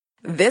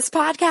This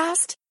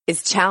podcast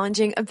is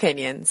Challenging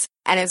Opinions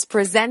and is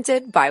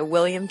presented by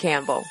William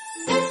Campbell.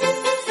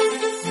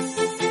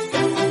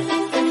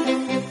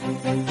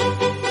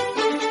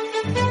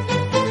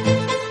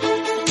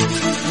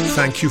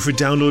 Thank you for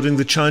downloading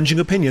the Challenging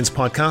Opinions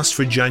podcast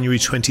for January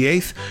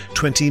 28th,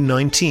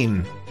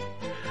 2019.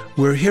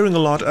 We're hearing a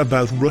lot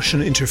about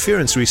Russian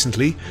interference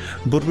recently,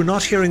 but we're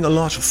not hearing a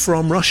lot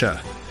from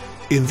Russia.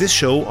 In this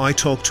show, I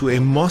talk to a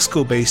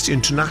Moscow-based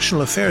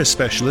international affairs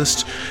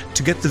specialist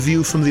to get the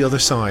view from the other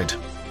side.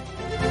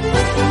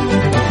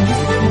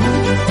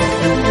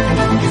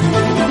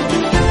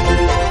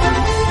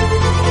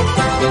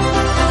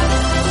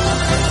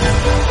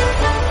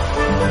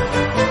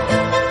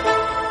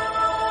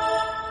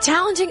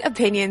 Challenging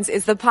Opinions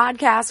is the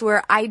podcast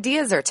where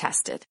ideas are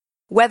tested.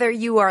 Whether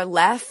you are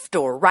left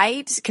or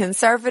right,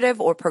 conservative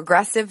or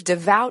progressive,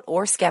 devout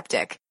or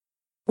skeptic.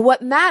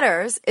 What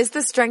matters is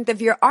the strength of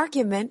your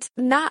argument,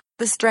 not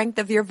the strength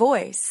of your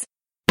voice.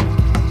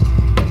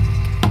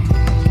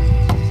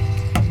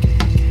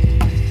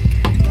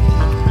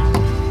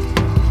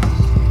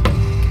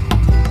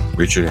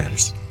 Richard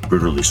Anderson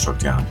brutally struck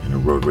down in a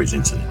road rage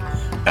incident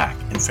back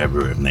in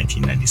February of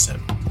 1997.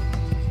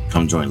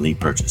 Come join Lee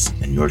Purchase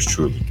and yours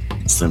truly,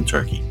 Slim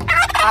Turkey,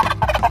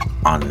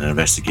 on an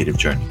investigative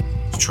journey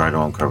to try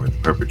to uncover the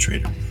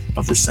perpetrator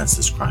of this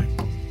senseless crime.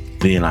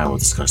 Lee and I will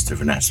discuss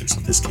different aspects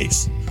of this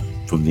case,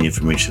 from the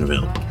information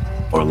available,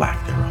 or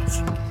lack thereof.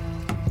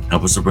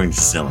 Help us to bring this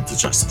assailant to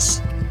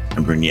justice,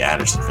 and bring the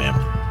Anderson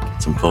family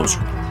some closure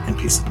and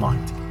peace of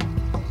mind.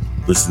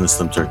 Listen to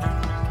Slim Turkey,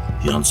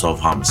 The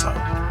Unsolved Homicide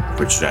of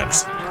Richard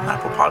Anderson, on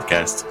Apple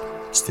Podcasts,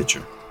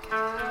 Stitcher,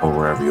 or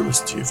wherever you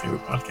listen to your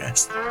favorite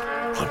podcast.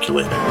 Talk to you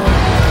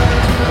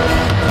later.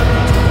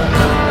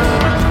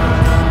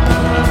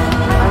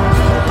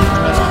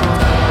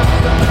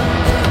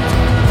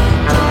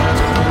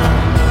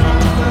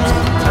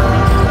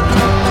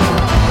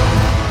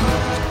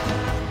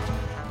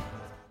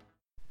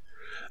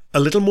 A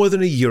little more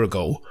than a year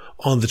ago,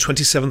 on the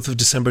 27th of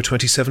December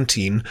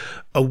 2017,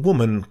 a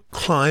woman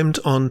climbed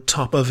on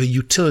top of a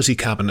utility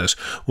cabinet,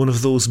 one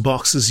of those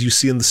boxes you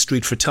see in the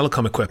street for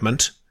telecom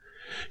equipment.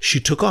 She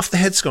took off the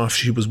headscarf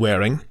she was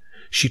wearing,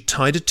 she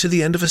tied it to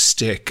the end of a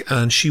stick,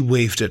 and she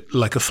waved it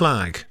like a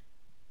flag.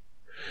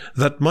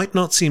 That might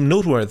not seem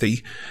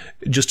noteworthy,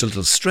 just a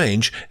little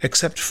strange,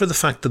 except for the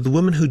fact that the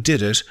woman who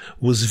did it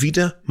was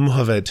Vida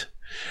Mohaved,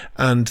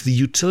 and the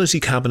utility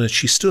cabinet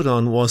she stood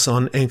on was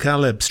on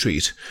Enkaleb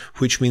Street,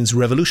 which means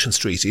Revolution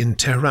Street, in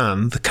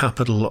Tehran, the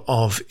capital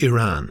of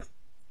Iran.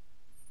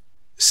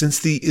 Since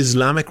the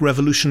Islamic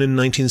Revolution in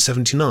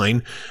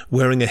 1979,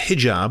 wearing a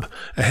hijab,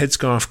 a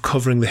headscarf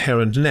covering the hair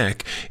and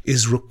neck,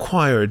 is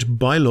required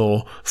by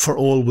law for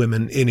all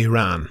women in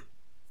Iran.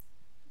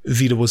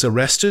 Vida was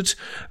arrested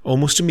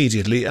almost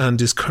immediately and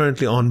is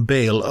currently on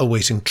bail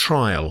awaiting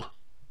trial.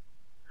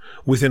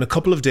 Within a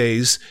couple of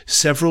days,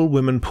 several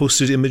women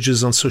posted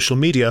images on social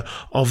media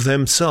of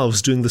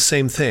themselves doing the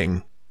same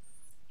thing.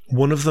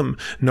 One of them,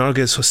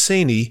 Narges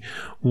Hosseini,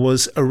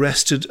 was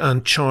arrested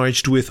and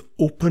charged with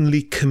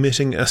openly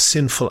committing a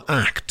sinful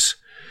act,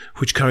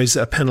 which carries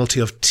a penalty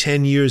of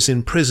 10 years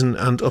in prison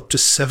and up to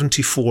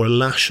 74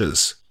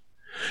 lashes.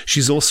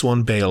 She's also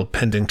on bail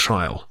pending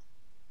trial.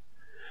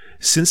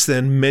 Since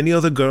then, many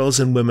other girls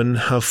and women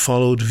have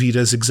followed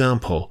Vida's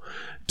example,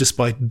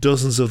 despite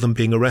dozens of them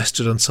being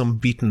arrested and some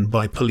beaten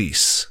by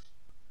police.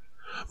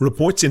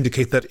 Reports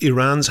indicate that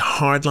Iran's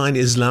hardline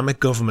Islamic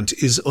government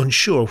is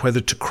unsure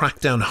whether to crack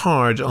down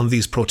hard on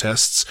these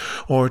protests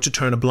or to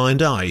turn a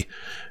blind eye.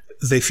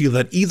 They feel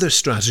that either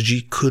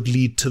strategy could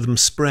lead to them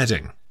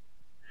spreading.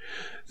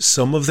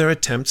 Some of their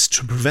attempts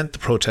to prevent the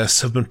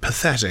protests have been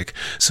pathetic,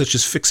 such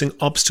as fixing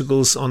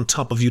obstacles on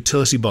top of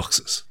utility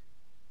boxes.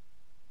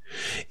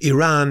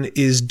 Iran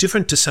is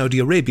different to Saudi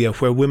Arabia,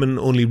 where women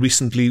only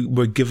recently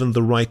were given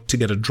the right to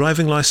get a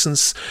driving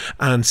license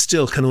and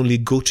still can only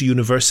go to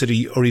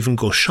university or even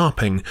go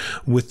shopping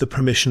with the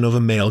permission of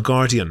a male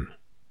guardian.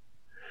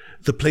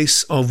 The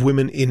place of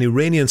women in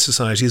Iranian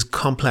society is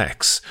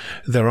complex.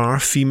 There are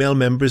female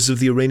members of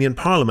the Iranian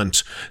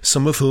parliament,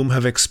 some of whom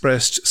have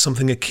expressed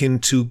something akin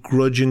to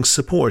grudging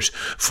support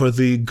for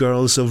the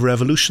Girls of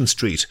Revolution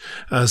Street,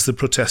 as the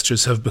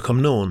protesters have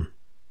become known.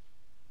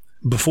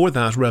 Before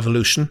that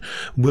revolution,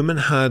 women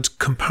had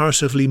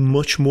comparatively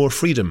much more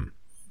freedom.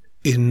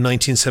 In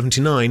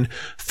 1979,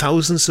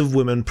 thousands of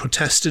women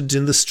protested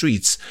in the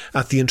streets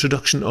at the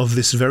introduction of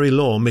this very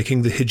law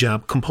making the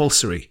hijab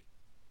compulsory.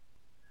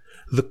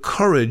 The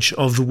courage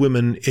of the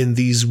women in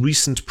these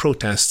recent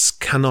protests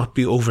cannot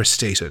be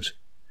overstated.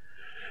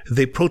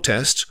 They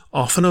protest,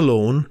 often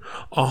alone,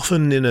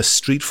 often in a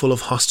street full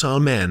of hostile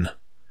men.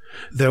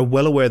 They're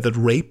well aware that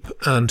rape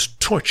and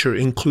torture,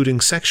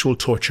 including sexual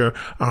torture,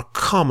 are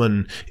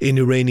common in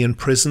Iranian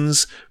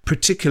prisons,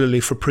 particularly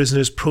for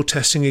prisoners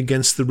protesting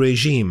against the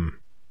regime.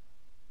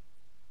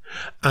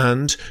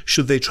 And,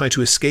 should they try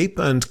to escape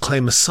and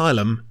claim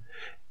asylum,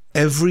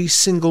 every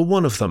single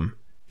one of them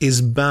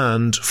is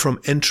banned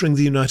from entering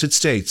the United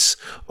States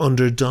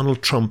under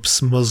Donald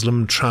Trump's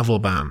Muslim travel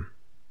ban.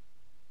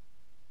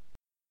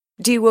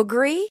 Do you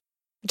agree?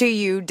 Do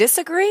you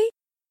disagree?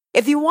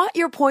 If you want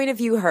your point of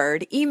view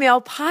heard, email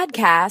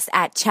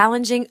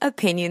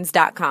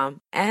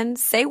podcast@challengingopinions.com and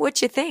say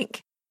what you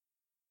think.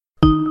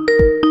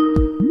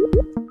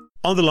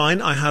 On the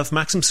line, I have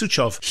Maxim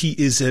Suchkov. He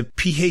is a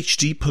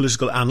PhD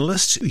political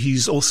analyst.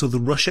 He's also the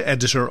Russia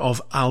editor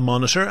of Al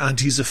Monitor, and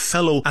he's a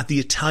fellow at the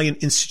Italian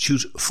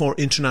Institute for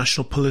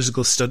International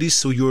Political Studies.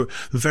 So you're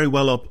very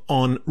well up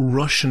on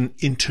Russian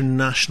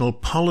international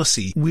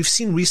policy. We've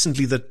seen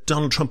recently that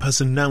Donald Trump has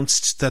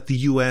announced that the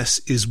US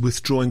is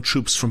withdrawing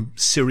troops from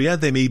Syria.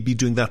 They may be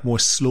doing that more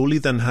slowly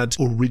than had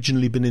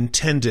originally been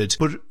intended.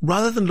 But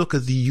rather than look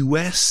at the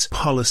US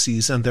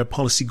policies and their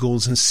policy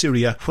goals in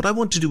Syria, what I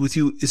want to do with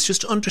you is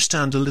just understand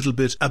a little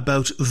bit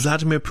about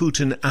Vladimir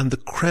Putin and the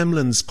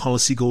Kremlin's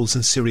policy goals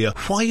in Syria.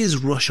 Why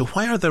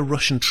are there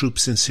Russian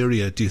troops in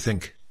Syria, do you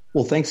think?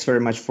 Well, thanks very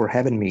much for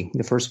having me in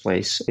the first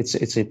place.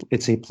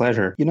 It's a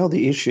pleasure. You know,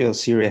 the issue of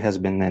Syria has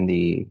been in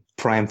the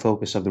prime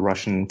focus of the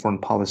Russian foreign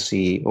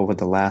policy over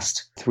the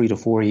last 3 to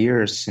 4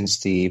 years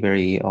since the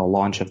very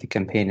launch of the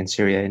campaign in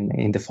Syria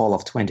in the fall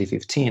of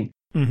 2015.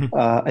 Mm-hmm.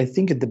 I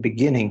think at the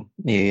beginning,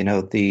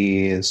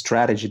 the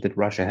strategy that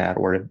Russia had,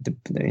 or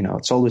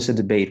it's always a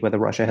debate whether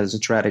Russia has a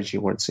strategy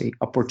or it's a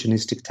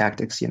opportunistic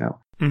tactics.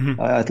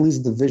 Mm-hmm. At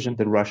least the vision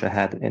that Russia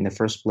had in the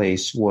first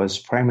place was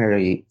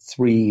primarily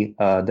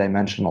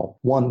three-dimensional.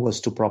 One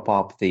was to prop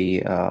up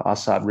the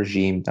Assad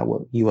regime that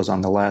he was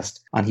on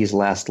his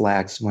last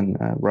legs when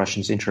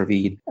Russians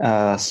intervened.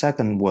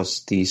 Second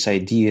was this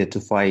idea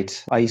to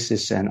fight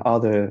ISIS and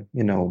other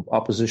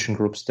opposition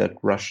groups that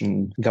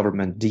Russian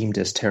government deemed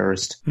as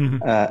terrorists.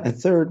 Mm-hmm. And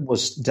third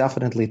was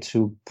definitely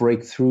to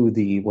break through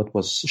what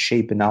was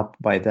shaping up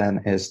by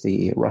then as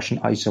the Russian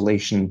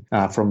isolation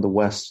from the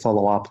West,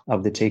 follow-up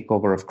of the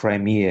takeover of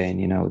Crimea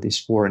and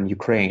this war in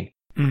Ukraine.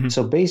 Mm-hmm.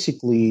 So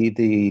basically,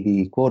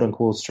 the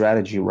quote-unquote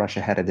strategy Russia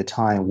had at the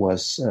time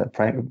was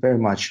very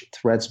much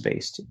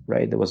threats-based,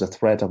 right? There was a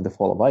threat of the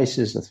fall of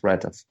ISIS, a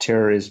threat of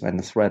terrorism, and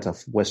a threat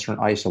of Western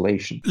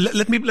isolation.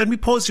 Let me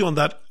pause you on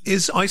that.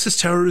 Is ISIS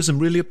terrorism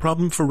really a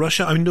problem for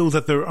Russia? I know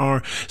that there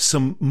are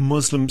some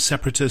Muslim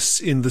separatists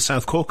in the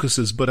South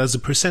Caucasus, but as a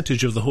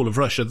percentage of the whole of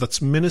Russia,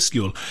 that's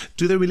minuscule.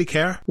 Do they really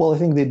care? Well, I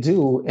think they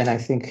do, and I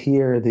think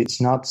here it's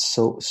not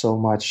so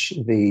much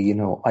the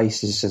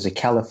ISIS as a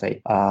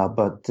caliphate,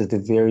 but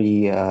the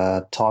very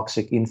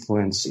toxic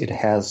influence it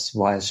has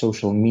via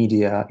social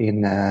media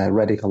in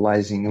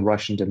radicalizing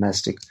Russian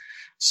domestic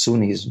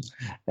Sunnism.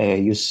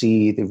 You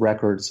see the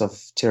records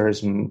of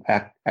terrorism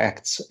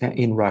acts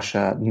in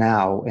Russia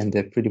now, and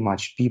they're pretty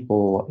much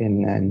people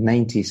in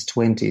 90s,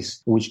 20s,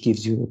 which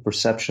gives you the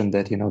perception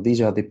that, these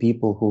are the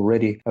people who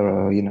already,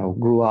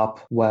 grew up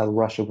while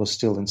Russia was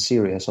still in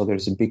Syria. So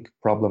there's a big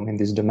problem in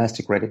this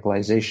domestic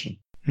radicalization.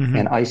 Mm-hmm.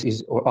 And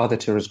ISIS or other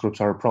terrorist groups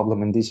are a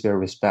problem in this very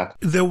respect.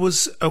 There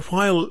was a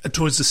while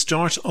towards the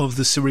start of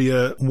the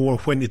Syria war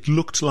when it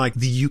looked like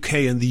the UK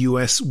and the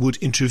US would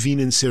intervene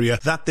in Syria.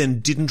 That then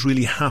didn't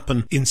really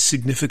happen in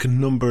significant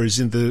numbers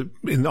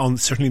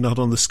certainly not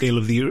on the scale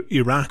of the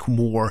Iraq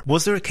war.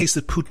 Was there a case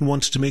that Putin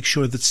wanted to make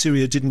sure that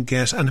Syria didn't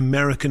get an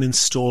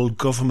American-installed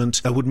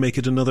government that would make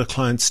it another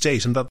client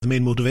state, and that the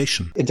main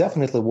motivation? It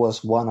definitely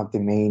was one of the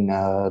main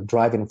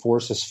driving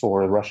forces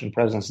for the Russian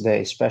President's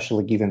Day,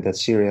 especially given that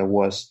Syria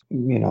was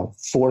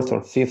fourth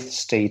or fifth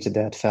state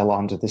that fell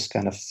under this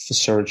kind of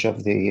surge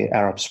of the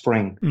Arab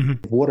Spring.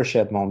 Mm-hmm. The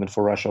watershed moment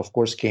for Russia, of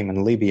course, came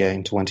in Libya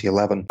in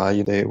 2011,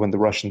 when the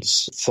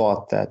Russians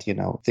thought that,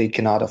 they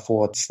cannot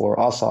afford for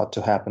Assad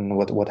to happen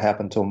what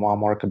happened to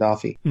Muammar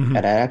Gaddafi. Mm-hmm.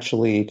 And I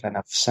actually kind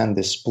of sent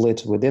this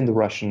split within the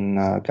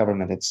Russian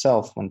government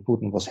itself when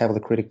Putin was heavily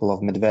critical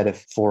of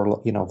Medvedev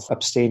for,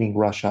 abstaining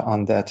Russia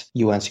on that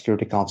UN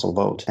Security Council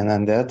vote. And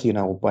then that,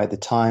 by the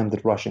time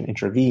that Russia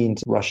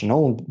intervened,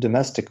 Russian-owned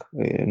domestic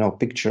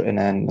picture and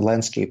then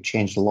landscape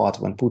changed a lot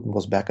when Putin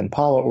was back in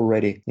power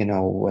already,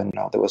 when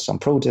there was some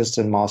protests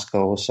in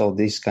Moscow. So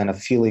this kind of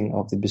feeling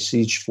of the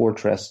besieged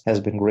fortress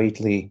has been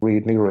greatly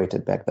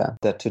reinvigorated back then.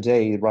 That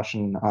today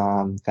Russian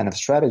kind of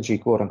strategy,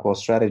 quote unquote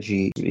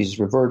strategy, is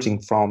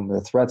reverting from the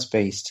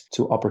threats-based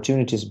to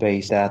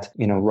opportunities-based, that,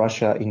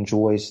 Russia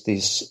enjoys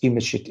this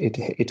image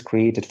it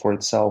created for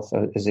itself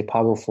as a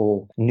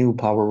powerful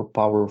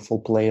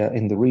player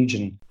in the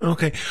region.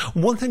 Okay.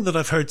 One thing that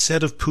I've heard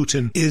said of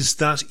Putin is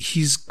that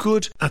he's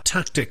good at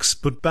tactics,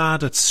 but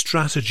bad at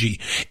strategy.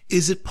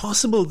 Is it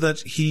possible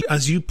that he,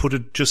 as you put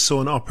it, just saw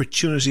an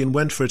opportunity and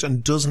went for it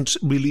and doesn't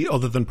really,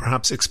 other than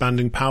perhaps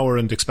expanding power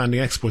and expanding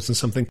exports and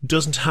something,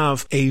 doesn't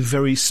have a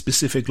very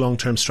specific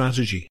long-term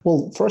strategy?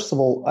 Well, first of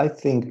all, I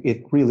think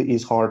it really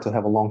is hard to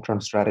have a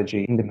long-term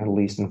strategy in the Middle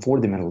East and for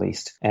the Middle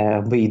East.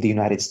 Be it the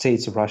United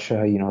States,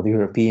 Russia, the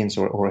Europeans,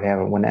 or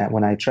whoever.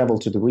 When I travel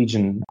to the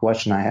region, the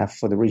question I have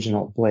for the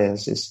regional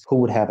players is who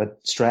would have a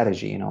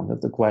strategy?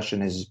 The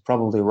question is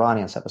probably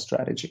Iranians have a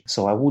strategy.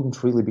 So I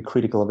wouldn't really be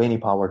critical of any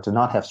power to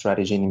not have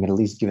strategy in the Middle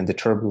East, given the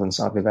turbulence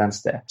of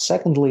events there.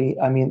 Secondly,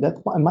 I mean,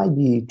 that might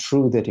be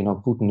true that,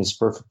 Putin is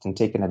perfect in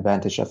taking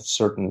advantage of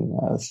certain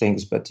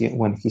things, but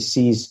when he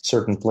sees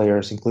certain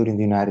players, including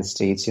the United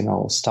States,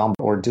 stumble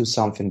or do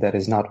something that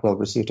is not well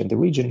received in the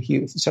region,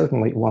 he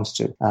certainly wants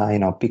to,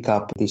 pick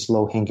up these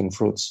low-hanging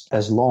fruits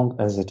as long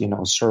as it,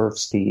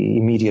 serves the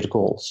immediate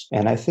goals.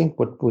 And I think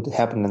what would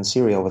happen in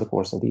Syria over the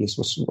course of the years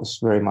was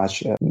very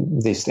much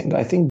this thing.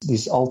 I think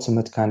this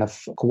ultimate kind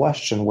of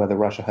question whether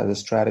Russia has a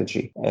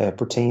strategy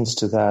pertains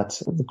to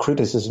that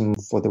criticism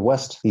for the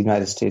West, the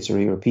United States or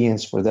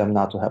Europeans, for them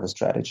not to have a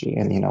strategy.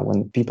 And,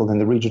 when people in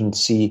the region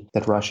see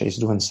that Russia is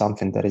doing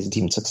something that is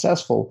deemed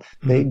successful,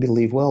 they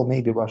believe, well,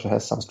 maybe Russia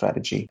has some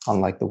strategy,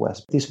 unlike the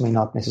West. This may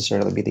not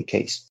necessarily be the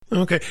case.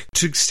 Okay.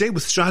 To stay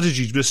with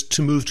strategy, just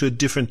to move to a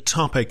different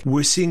topic,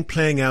 we're seeing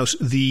playing out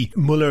the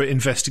Mueller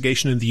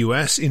investigation in the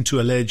US into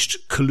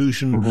alleged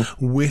collusion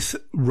with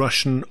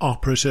Russian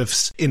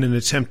operatives in an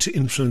attempt to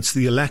influence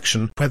the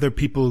election. Whether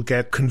people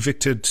get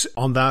convicted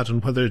on that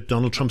and whether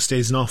Donald Trump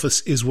stays in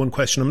office is one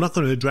question. I'm not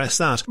going to address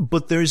that,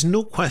 but there is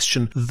no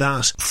question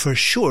that for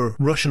sure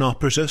Russian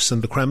operatives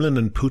and the Kremlin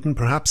and Putin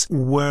perhaps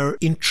were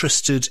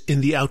interested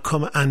in the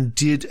outcome and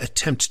did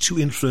attempt to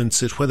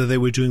influence it. Whether they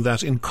were doing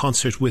that in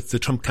concert with the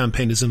Trump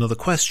campaign is another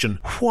question.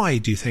 Why,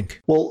 do you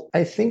think? Well,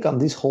 I think on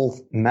this whole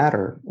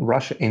matter,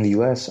 Russia and the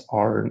U.S.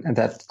 and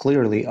that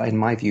clearly, in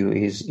my view,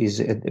 is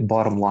at the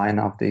bottom line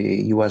of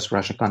the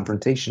U.S.-Russia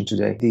confrontation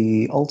today.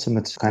 The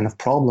ultimate kind of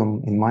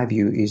problem, in my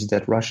view, is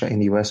that Russia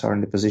and the U.S. are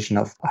in the position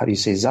of,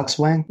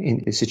 Zugzwang,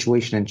 in a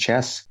situation in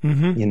chess,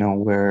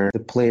 where the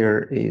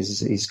player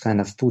is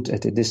kind of put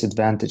at a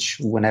disadvantage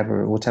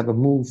whatever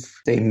move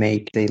they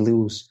make, they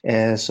lose.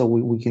 So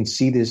we can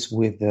see this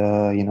with,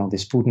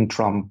 this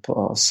Putin-Trump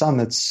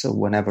summits.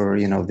 Whenever,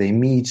 they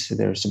meet,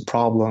 there's some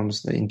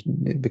problems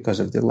because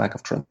of the lack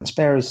of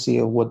transparency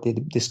of what they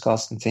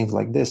discussed and things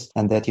like this.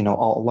 And that,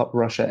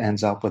 Russia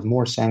ends up with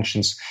more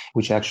sanctions,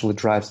 which actually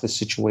drives the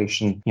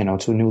situation,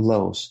 to new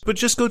lows. But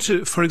just go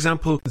to, for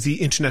example, the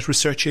Internet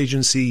Research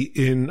Agency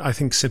in, I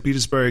think, St.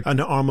 Petersburg, an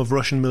arm of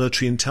Russian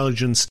military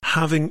intelligence,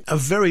 having a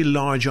very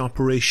large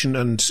operation,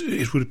 and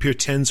it would appear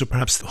tens or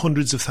perhaps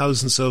hundreds of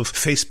thousands of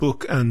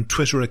Facebook and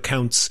Twitter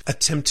accounts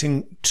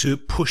attempting to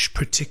push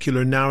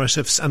particular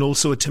narratives and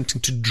also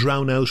attempting to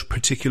drown out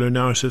particular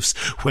narratives.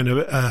 When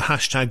a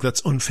hashtag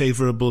that's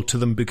unfavorable to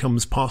them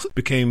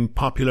became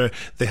popular,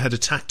 they had a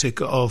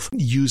tactic of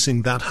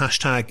using that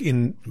hashtag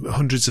in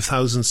hundreds of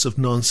thousands of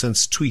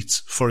nonsense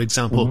tweets, for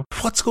example.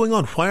 What's going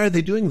on? Why are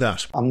they doing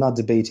that? I'm not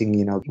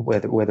debating,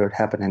 whether it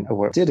happened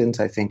or it didn't.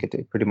 I think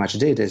it pretty much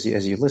did, as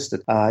you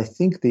listed. I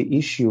think the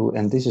issue,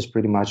 and this is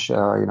pretty much,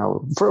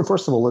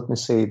 first of all, let me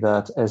say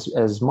that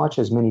as much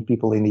as many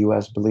people in the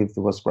U.S. believe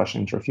there was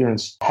Russian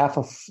interference, half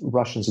of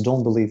Russians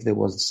don't believe there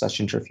was such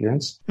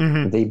interference.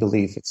 They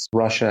believe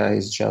Russia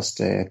is just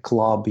a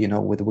club,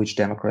 with which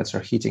Democrats are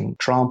hitting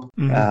Trump.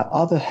 The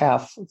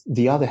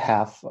other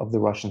half of the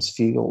Russians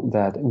feel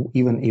that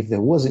even if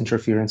there was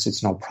interference,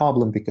 it's no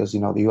problem because,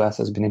 the U.S.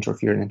 has been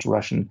interfering into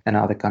Russian and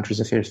other countries'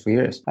 affairs for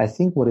years. I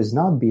think what is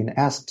not being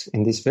asked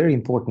in this very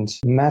important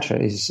matter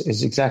is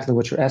exactly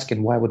what you're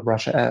asking. Why would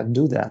Russia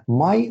do that?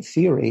 My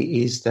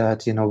theory is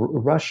that,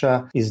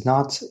 Russia is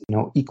not,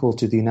 equal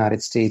to the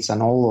United States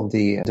on all of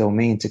the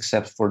domains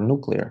except for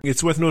nuclear.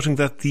 It's worth noting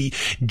that the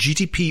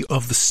GDP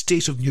of the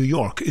state of New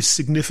York is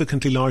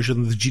significantly larger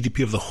than the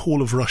GDP of the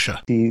whole of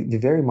Russia. The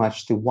very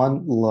much the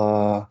one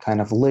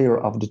kind of layer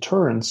of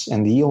deterrence,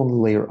 and the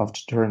only layer of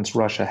deterrence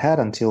Russia had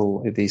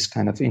until this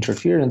kind of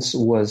interference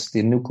was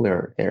the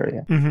nuclear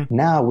area.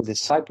 Now, with the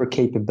cyber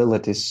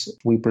capabilities,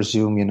 we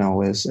presume,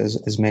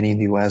 as many in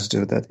the U.S.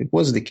 do, that it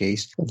was the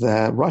case,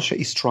 that Russia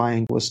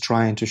was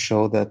trying to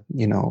show that,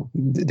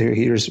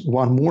 here's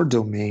one more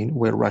domain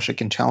where Russia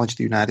can challenge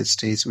the United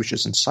States, which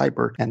is in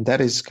cyber. And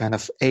that is kind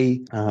of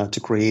to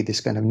create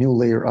this kind of new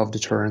layer of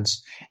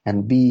deterrence,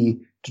 and B,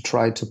 to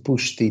try to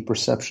push the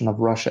perception of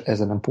Russia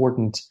as an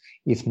important,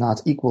 if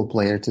not equal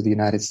player to the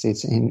United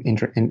States in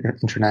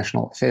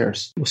international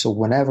affairs. So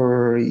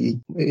whenever,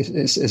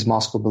 as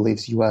Moscow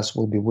believes, U.S.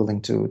 will be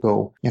willing to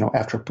go,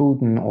 after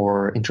Putin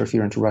or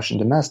interfere into Russian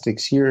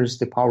domestics, here's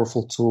the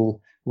powerful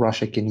tool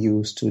Russia can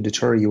use to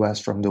deter U.S.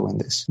 from doing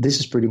this. This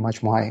is pretty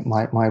much my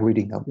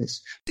reading of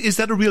this. Is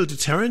that a real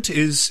deterrent?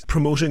 Is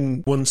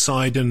promoting one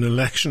side in an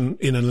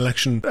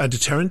election a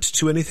deterrent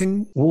to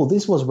anything? Well,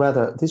 this was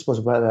rather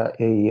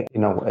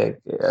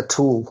a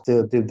tool.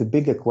 The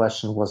bigger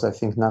question was, I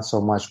think, not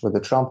so much with the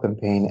Trump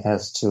campaign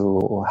as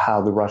to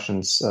how the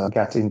Russians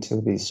got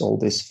into all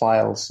these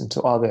files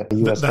into other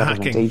U.S.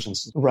 government hacking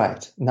agencies.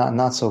 Right.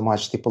 Not so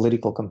much the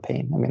political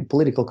campaign. I mean,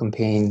 political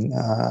campaign.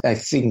 I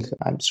think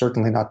I'm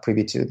certainly not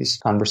privy to these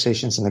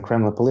conversations in the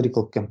Kremlin.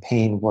 Political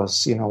campaign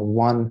was,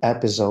 one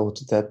episode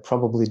that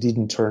probably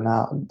turned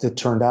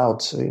out,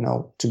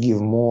 to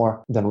give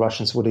more than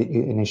Russians would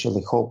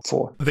initially hope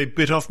for. They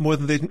bit off more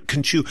than they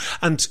can chew.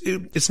 And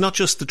it's not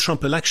just the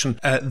Trump election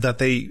that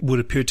they would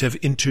appear to have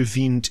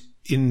intervened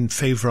in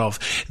favor of.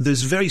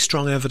 There's very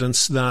strong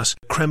evidence that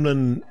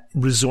Kremlin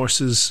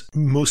resources,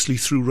 mostly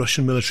through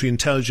Russian military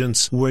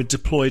intelligence, were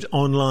deployed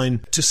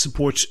online to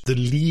support the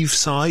Leave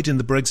side in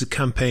the Brexit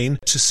campaign,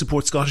 to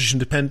support Scottish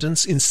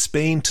independence, in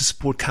Spain to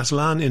support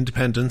Catalan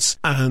independence,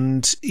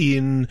 and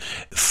in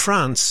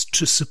France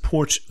to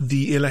support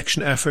the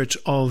election effort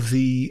of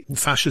the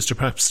fascist, or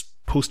perhaps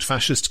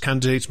post-fascist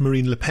candidate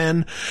Marine Le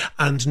Pen,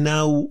 and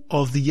now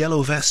of the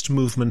Yellow Vest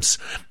movements.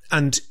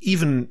 And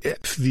even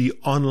if the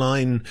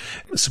online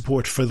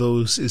support for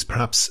those is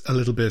perhaps a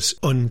little bit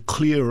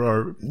unclear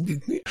or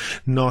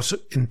not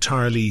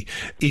entirely,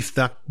 if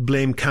that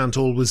blame can't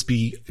always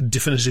be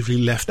definitively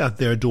left at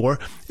their door,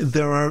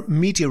 there are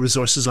media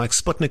resources like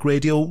Sputnik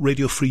Radio,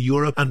 Radio Free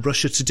Europe, and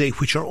Russia Today,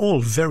 which are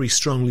all very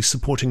strongly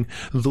supporting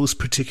those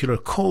particular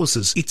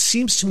causes. It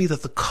seems to me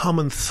that the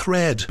common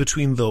thread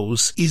between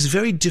those is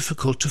very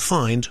difficult to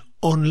find,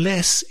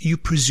 unless you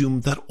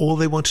presume that all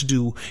they want to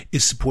do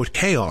is support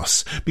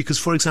chaos. Because,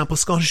 for example,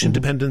 Scottish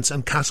independence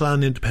and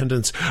Catalan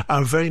independence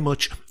are very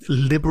much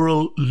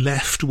liberal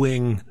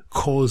left-wing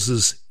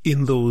causes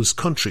in those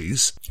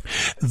countries.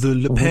 The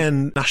Le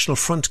Pen National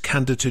Front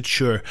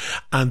candidature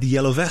and the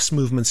Yellow Vest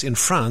movements in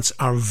France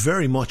are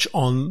very much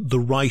on the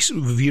right,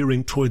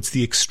 veering towards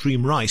the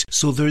extreme right.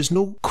 So there is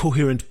no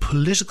coherent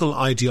political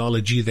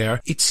ideology there.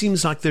 It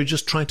seems like they're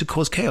just trying to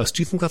cause chaos.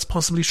 Do you think that's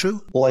possibly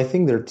true? Well, I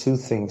think there are two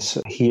things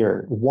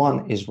here.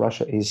 One is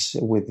Russia is,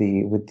 with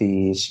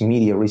these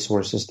media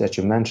resources that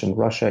you mentioned,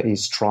 Russia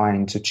is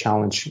trying to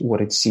challenge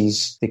what it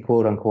sees the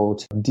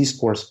quote-unquote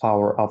discourse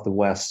power of the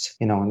West.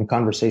 In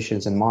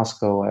conversations in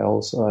Moscow, I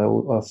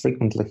also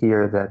frequently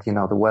hear that,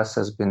 the West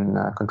has been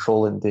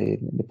controlling the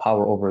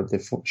power over the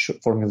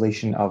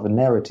formulation of a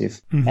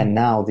narrative. And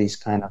now these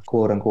kind of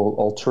quote unquote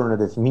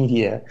alternative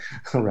media,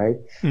 right?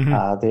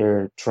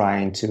 They're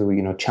trying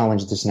to,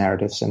 challenge these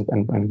narratives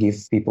and give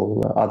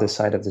people the other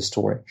side of the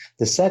story.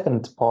 The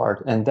second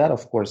part, and that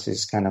of course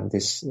is kind of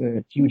this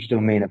huge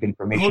domain of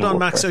information. Hold on,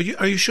 Max. Are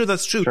you sure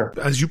that's true? Sure.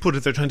 As you put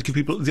it, they're trying to give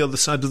people the other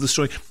side of the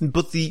story.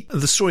 But the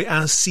story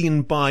as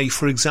seen by,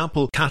 for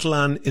example,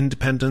 Catalan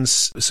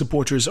independence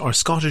supporters are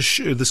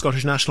the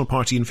Scottish National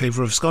Party in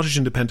favour of Scottish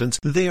independence.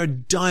 They are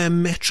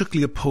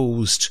diametrically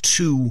opposed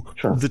to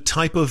the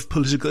type of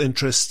political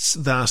interests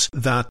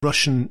that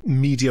Russian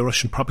media,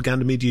 Russian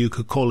propaganda media, you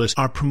could call it,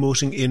 are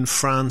promoting in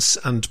France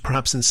and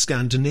perhaps in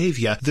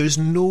Scandinavia. There's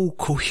no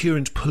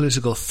coherent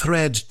political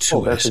thread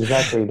to it. That's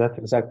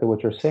exactly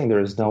what you're saying. There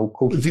is no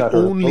cookie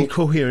cutter.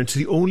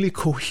 The only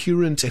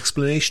coherent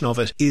explanation of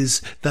it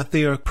is that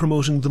they are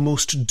promoting the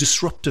most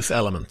disruptive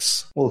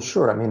elements. Well,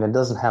 sure. I mean, it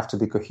doesn't have to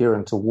be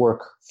coherent to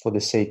work for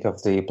the sake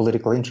of the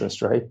political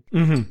interest, right?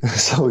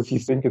 So if you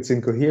think it's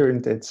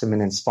incoherent, it's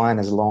fine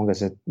as long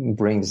as it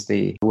brings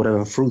the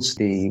whatever fruits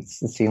the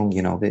film,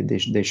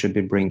 they should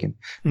be bringing.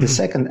 The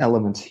second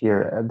element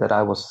here that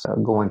I was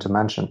going to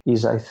mention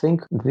is I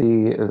think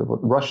the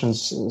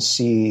Russians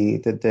see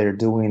that they're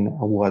doing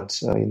what,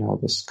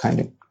 this kind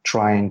of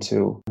trying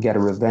to get a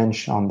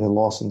revenge on the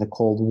loss in the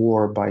Cold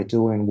War by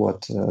doing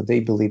what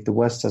they believe the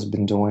West has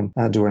been doing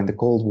during the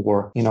Cold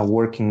War,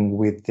 working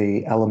with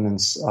the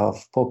elements of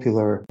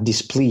popular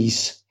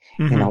displease.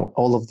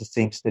 All of the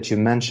things that you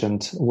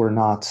mentioned were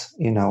not,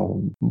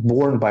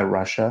 born by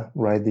Russia,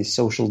 right? The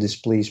social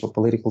displease or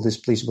political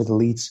displease with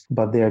elites,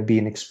 but they are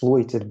being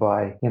exploited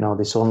by,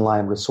 these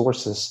online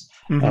resources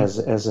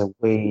as a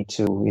way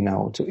to,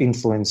 to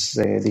influence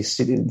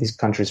these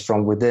countries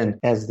from within,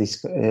 as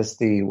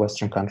the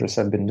Western countries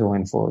have been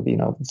doing for,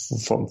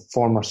 from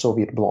former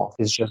Soviet bloc.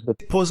 It's just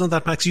that. Pause on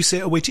that, Max. You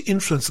say a way to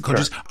influence the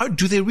countries. Sure.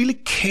 Do they really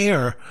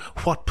care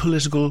what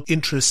political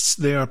interests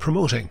they are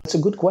promoting? It's a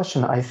good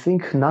question. I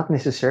think not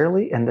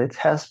necessarily, and it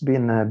has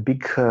been a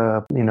big,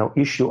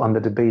 issue on the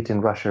debate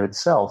in Russia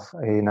itself.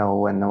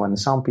 When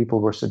some people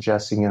were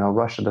suggesting,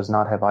 Russia does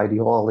not have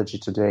ideology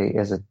today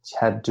as it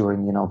had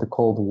during, the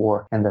Cold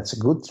War, and that's a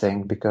good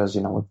thing because,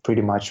 it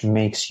pretty much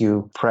makes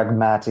you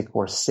pragmatic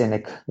or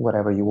cynic,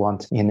 whatever you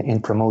want,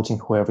 in promoting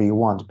whoever you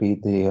want, be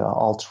it the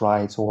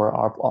alt-right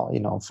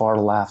or, far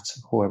left,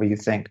 whoever you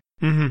think.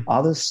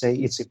 Others say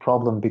it's a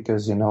problem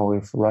because,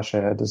 if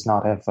Russia does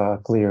not have a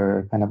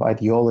clear kind of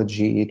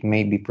ideology, it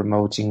may be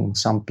promoting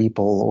some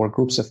people or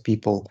groups of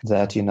people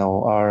that,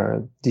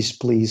 are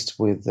displeased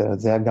with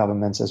their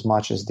governments as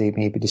much as they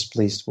may be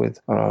displeased with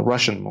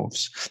Russian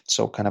moves.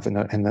 So kind of in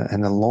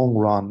the long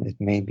run, it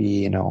may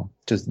be,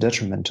 to the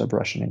detriment of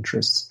Russian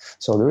interests.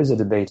 So there is a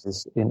debate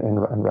in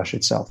Russia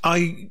itself.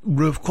 I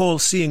recall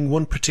seeing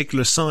one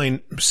particular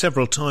sign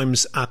several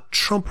times at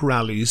Trump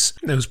rallies.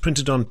 It was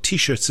printed on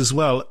T-shirts as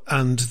well.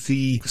 And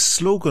the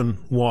slogan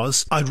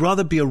was, "I'd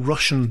rather be a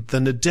Russian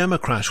than a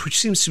Democrat," which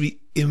seems to be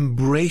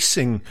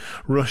embracing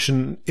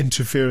Russian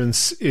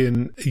interference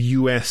in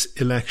US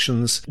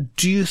elections.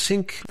 Do you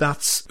think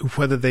that's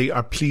whether they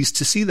are pleased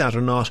to see that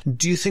or not?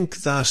 Do you think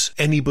that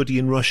anybody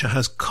in Russia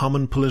has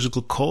common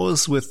political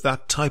cause with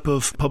that type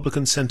of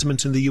Republican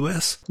sentiment in the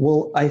US?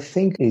 Well, I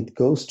think it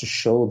goes to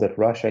show that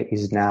Russia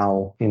is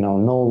now,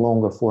 no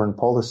longer a foreign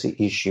policy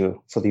issue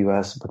for the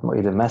US, but more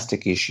a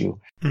domestic issue,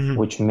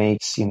 which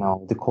makes,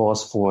 the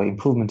cause for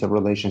improvement of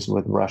relations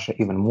with Russia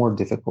even more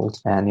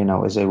difficult. And,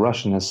 as a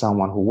Russian, as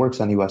someone who works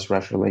on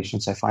US-Russia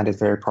relations, I find it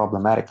very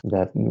problematic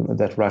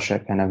that Russia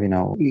kind of,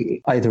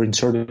 either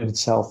inserted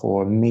itself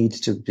or made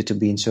to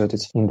be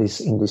inserted in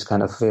this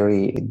kind of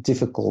very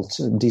difficult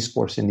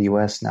discourse in the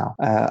US now.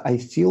 I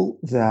feel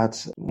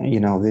that,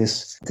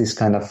 this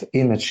kind of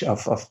image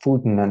of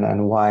Putin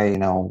and why,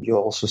 you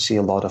also see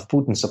a lot of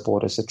Putin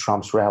supporters at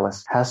Trump's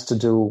rallies has to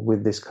do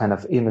with this kind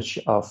of image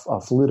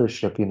of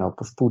leadership,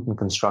 of Putin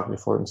constructed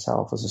for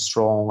himself as a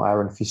strong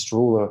iron fist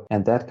ruler.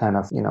 And that kind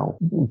of,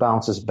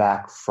 bounces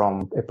back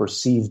from a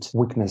perceived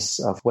weakness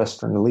of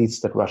Western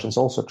elites that Russians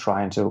also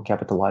trying to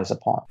capitalize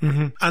upon.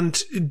 Mm-hmm.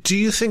 And do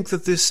you think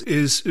that this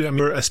is,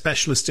 you're a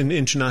specialist in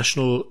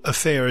international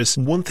affairs,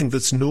 one thing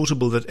that's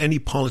notable that any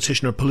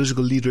politician or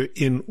political leader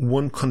in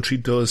one country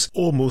does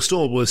almost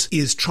always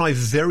is try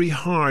very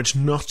hard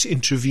not to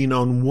intervene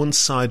on one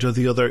side or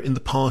the other in the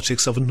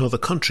politics of another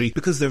country,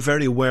 because they're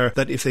very aware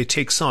that if they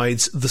take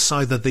sides, the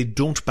side that they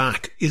don't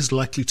back is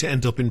likely to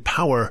end up in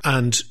power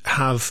and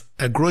have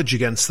a grudge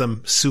against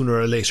them sooner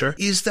or later.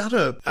 Is that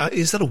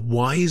a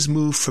wise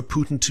move for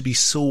Putin to be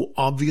so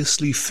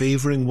obviously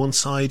favoring one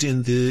side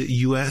in the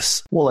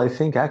US? Well, I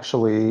think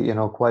actually,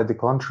 quite the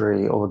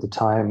contrary. Over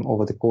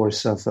the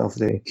course of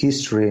the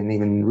history and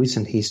even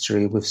recent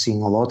history, we've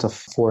seen a lot of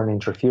foreign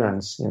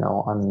interference,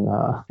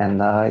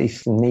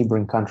 if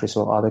neighboring countries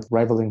or other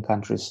rivaling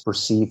countries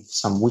perceive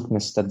some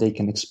weakness that they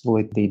can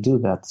exploit, they do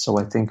that. So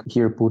I think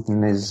here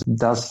Putin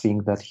does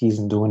think that he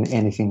isn't doing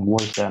anything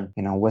worse than,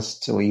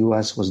 West or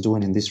US was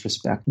doing in this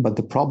respect. But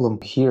the problem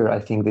here, I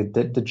think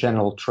that the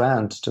general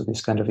trend to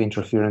this kind of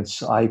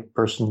interference, I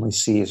personally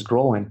see is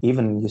growing.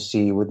 Even you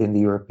see within the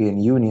European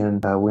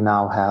Union, we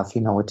now have,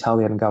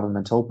 Italian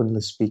government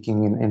openly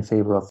speaking in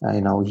favor of,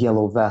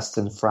 yellow vest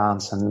in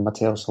France, and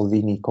Matteo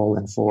Salvini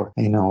calling for,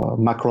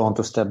 Macron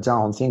to step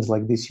down. Things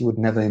like this you would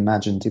never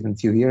imagine even a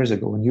few years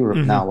ago in Europe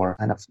now are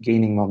kind of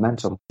gaining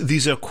momentum.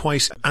 These are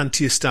quite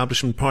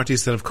anti-establishment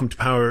parties that have come to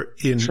power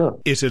in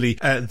Italy.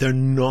 They're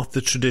not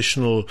the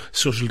traditional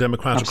social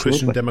democrat or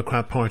Christian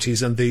Democrat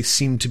parties, and they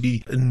seem to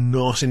be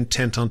not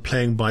intent on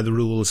playing by the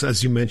rules,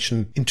 as you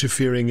mentioned,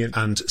 interfering in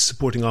and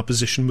supporting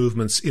opposition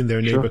movements in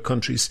their neighbour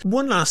countries.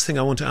 One last thing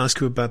I want to ask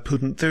you about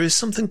Putin. There is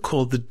something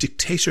called the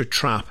dictator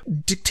trap.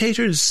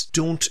 Dictators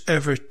don't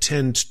ever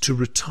tend to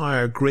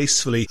retire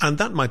gracefully, and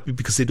that might be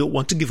because they don't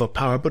want to give up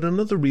power, but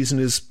another reason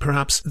is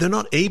perhaps they're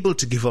not able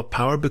to give up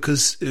power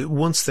because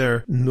once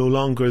they're no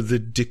longer the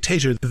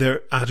dictator,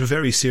 they're at a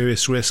very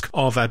serious risk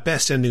of at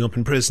best ending up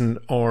in prison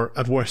or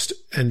at worst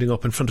ending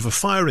up in front of a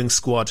firing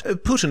squad.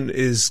 Putin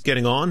is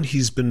getting on.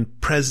 He's been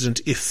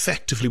president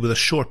effectively with a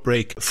short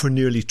break for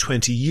nearly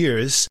 20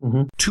 years.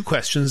 Two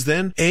questions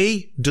then.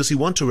 A, does he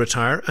want to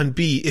retire? And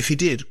B, if he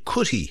did,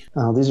 could he?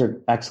 These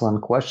are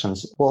excellent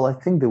questions. Well, I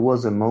think there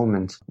was a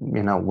moment,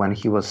 when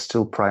he was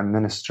still prime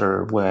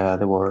minister where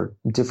there were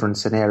different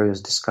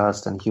scenarios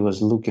discussed and he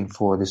was looking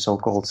for the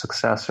so-called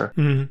successor.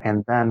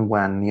 And then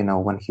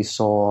when he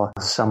saw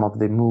some of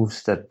the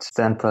moves that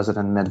then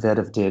President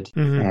Medvedev did,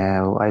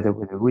 either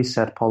with the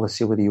reset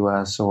policy with the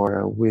US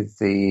or with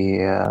the,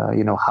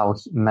 how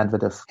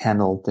Medvedev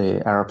handled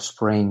the Arab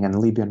Spring and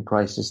Libyan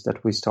crisis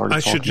that we started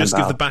talking about. I should just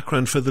give the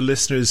background for the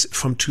listeners.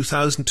 From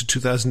 2000 to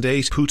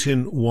 2008,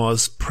 Putin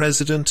was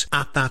president.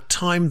 At that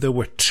time, there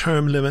were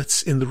term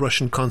limits in the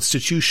Russian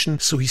constitution,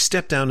 so he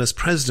stepped down as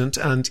president,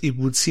 and it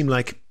would seem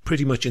like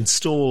pretty much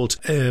installed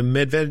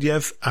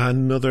Medvedev,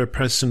 another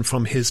person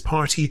from his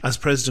party, as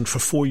president for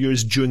 4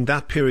 years. During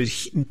that period,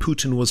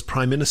 Putin was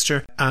prime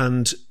minister,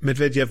 and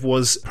Medvedev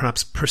was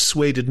perhaps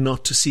persuaded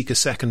not to seek a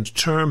second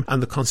term,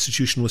 and the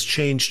constitution was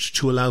changed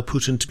to allow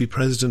Putin to be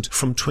president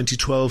from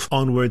 2012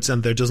 onwards,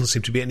 and there doesn't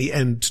seem to be any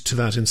end to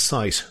that in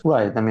sight.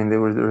 Right. I mean, there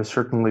were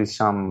certainly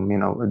some,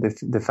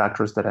 the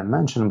factors that I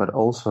mentioned, but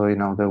also,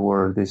 there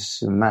were these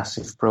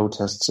massive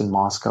protests in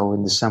Moscow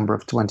in December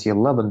of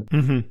 2011,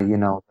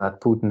 that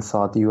Putin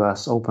thought the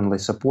U.S. openly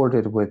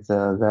supported, with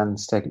then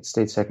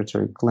State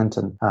Secretary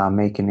Clinton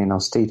making,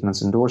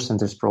 statements endorsing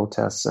these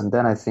protests. And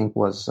then I think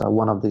was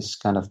one of these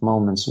kind of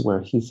moments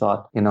where he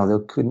thought,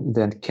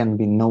 there can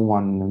be no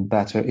one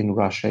better in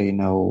Russia,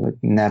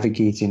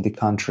 navigating the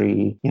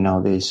country,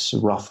 these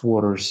rough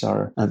waters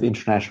of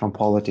international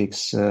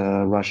politics.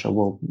 Russia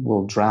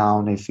will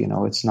drown if,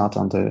 it's not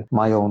under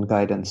my own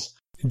guidance.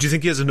 Do you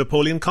think he has a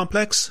Napoleon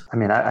complex? I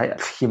mean,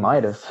 he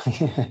might have.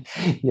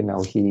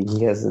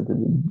 He has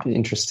an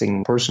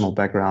interesting personal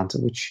background,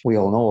 which we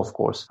all know, of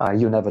course.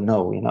 You never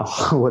know,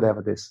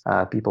 whatever this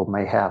people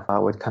may have,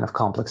 what kind of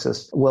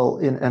complexes. Well,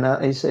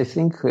 I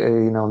think,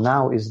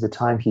 now is the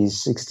time.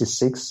 He's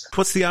 66.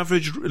 What's the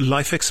average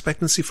life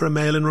expectancy for a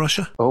male in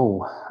Russia?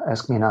 Oh,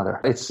 ask me another.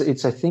 I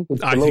think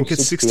it's I below think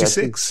it's 60,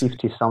 66.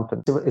 50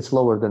 something. It's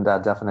lower than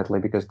that, definitely,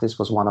 because this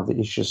was one of the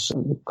issues,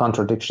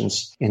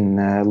 contradictions in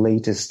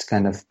latest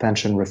kind of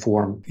pension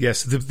reform.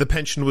 Yes, the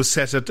pension was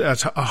set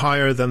at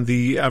higher than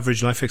the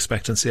average life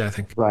expectancy, I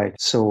think. Right.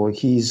 So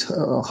he's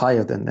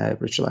higher than the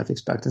average life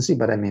expectancy,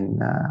 but I mean,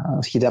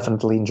 he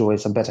definitely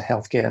enjoys a better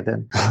healthcare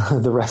than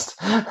the rest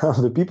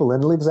of the people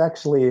and lives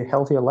actually a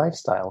healthier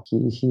lifestyle.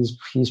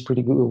 He's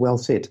pretty good, well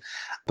fit.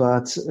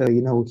 But,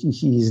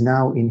 he's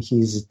now in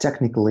his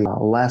technically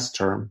last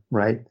term,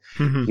 right?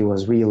 Mm-hmm. He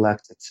was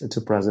re-elected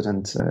to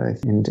president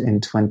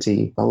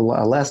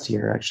last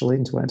year, actually,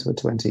 in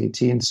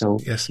 2018. So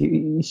yes.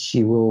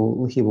 he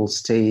will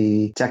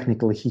stay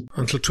technically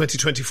until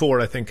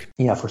 2024, I think.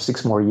 Yeah, for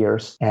 6 more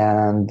years.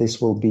 And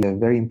this will be a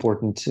very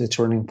important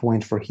turning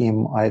point for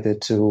him, either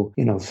to,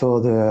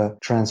 further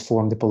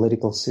transform the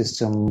political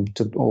system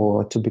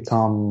or to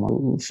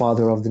become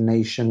father of the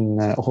nation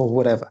or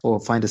whatever, or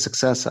find a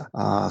successor.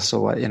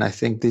 And I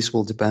think this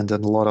will depend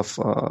on a lot of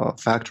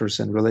factors,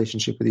 and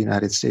relationship with the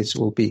United States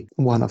will be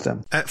one of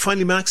them.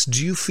 Finally, Max,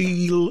 do you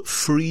feel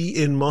free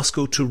in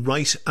Moscow to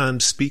write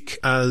and speak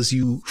as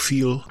you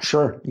feel?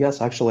 Sure.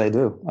 Yes, actually I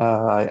do.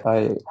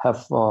 I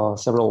have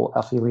several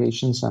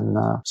affiliations, and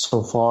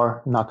so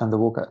far, knock on the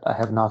wood, I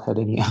have not had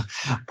any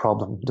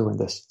problem doing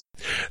this.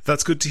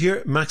 That's good to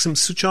hear. Maxim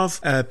Suchkov,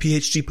 a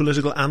PhD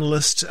political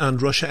analyst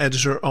and Russia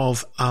editor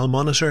of Al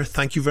Monitor.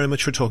 Thank you very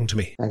much for talking to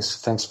me.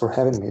 Thanks for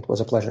having me. It was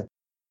a pleasure.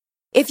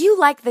 If you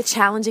like the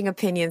Challenging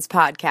Opinions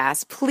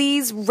podcast,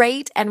 please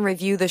rate and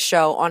review the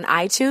show on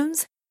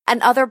iTunes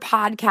and other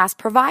podcast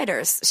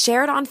providers.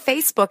 Share it on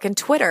Facebook and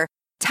Twitter.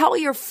 Tell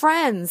your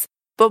friends.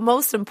 But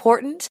most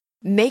important,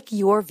 make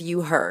your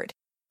view heard.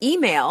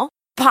 Email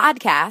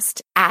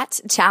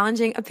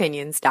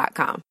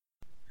podcast@challengingopinions.com.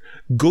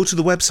 Go to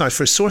the website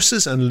for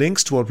sources and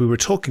links to what we were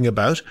talking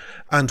about.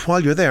 And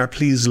while you're there,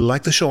 please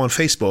like the show on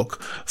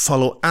Facebook,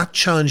 follow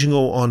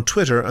 @ChallengingO on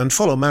Twitter, and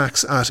follow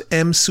Max at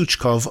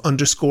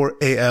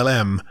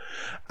msuchkov_ALM.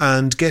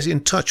 And get in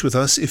touch with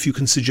us if you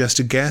can suggest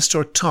a guest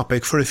or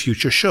topic for a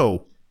future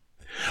show.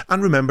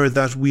 And remember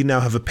that we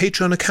now have a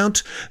Patreon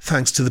account,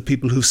 thanks to the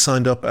people who've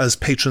signed up as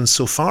patrons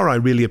so far. I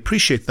really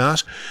appreciate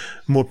that.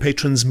 More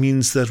patrons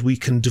means that we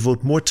can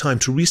devote more time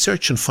to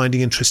research and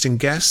finding interesting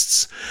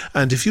guests.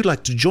 And if you'd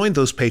like to join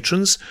those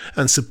patrons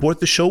and support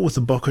the show with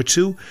 $1 or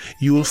 $2,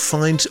 you will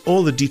find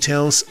all the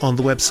details on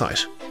the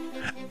website.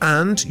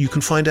 And you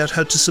can find out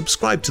how to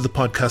subscribe to the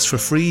podcast for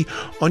free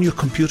on your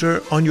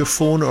computer, on your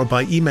phone, or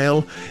by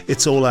email.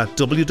 It's all at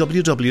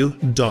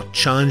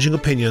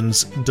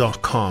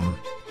www.challengingopinions.com.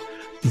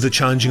 The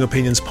Challenging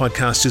Opinions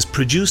podcast is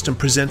produced and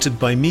presented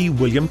by me,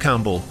 William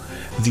Campbell.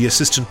 The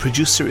assistant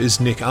producer is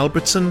Nick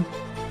Albertson.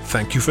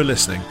 Thank you for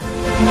listening.